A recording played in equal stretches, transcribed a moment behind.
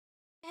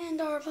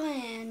our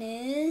plan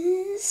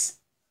is...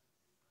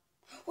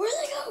 Where'd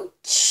they go?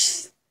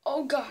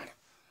 Oh God.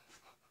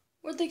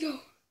 Where'd they go?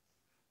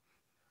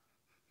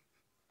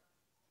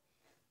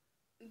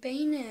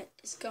 Bannette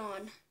is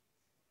gone.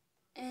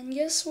 And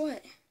guess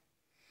what?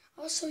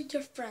 Also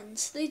your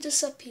friends, they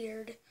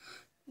disappeared.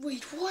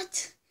 Wait,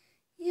 what?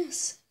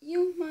 Yes,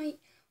 you might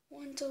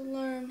want to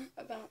learn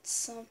about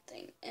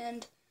something.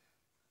 And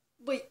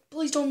wait,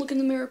 please don't look in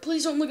the mirror.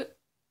 Please don't look at...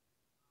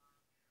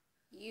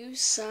 You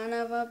son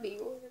of a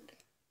B-word.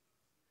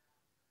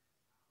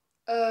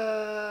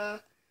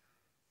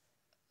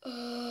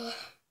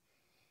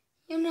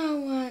 You know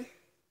what?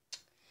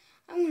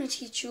 I'm gonna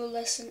teach you a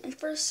lesson. And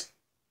first,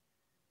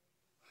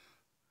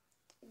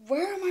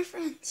 where are my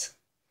friends?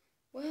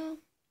 Well,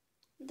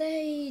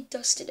 they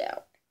dusted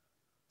out.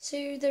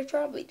 So they're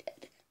probably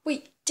dead.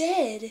 Wait,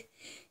 dead?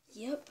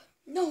 Yep.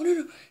 No.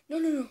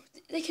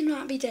 They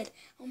cannot be dead.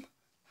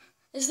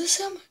 Is this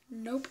him?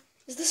 Nope.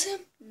 Is this him?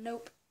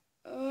 Nope.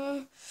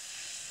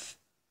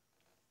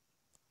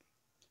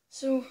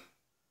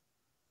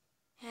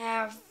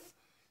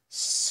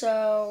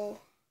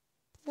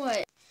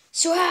 What?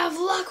 So have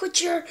luck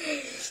with your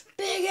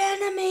big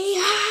enemy.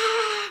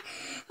 Ah!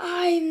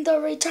 I'm the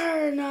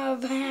return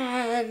of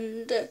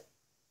hand.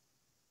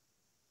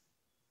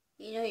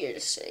 You know you're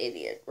just an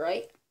idiot,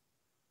 right?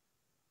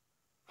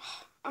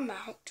 I'm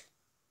out.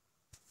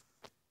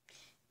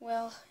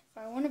 Well, if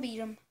I want to beat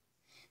him,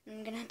 then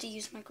I'm gonna have to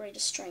use my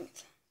greatest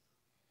strength.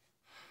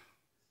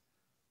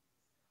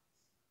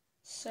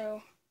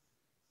 So,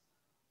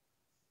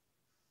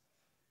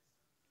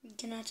 I'm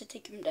gonna have to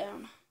take him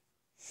down.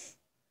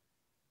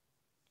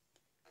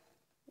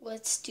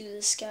 Let's do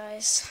this,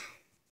 guys.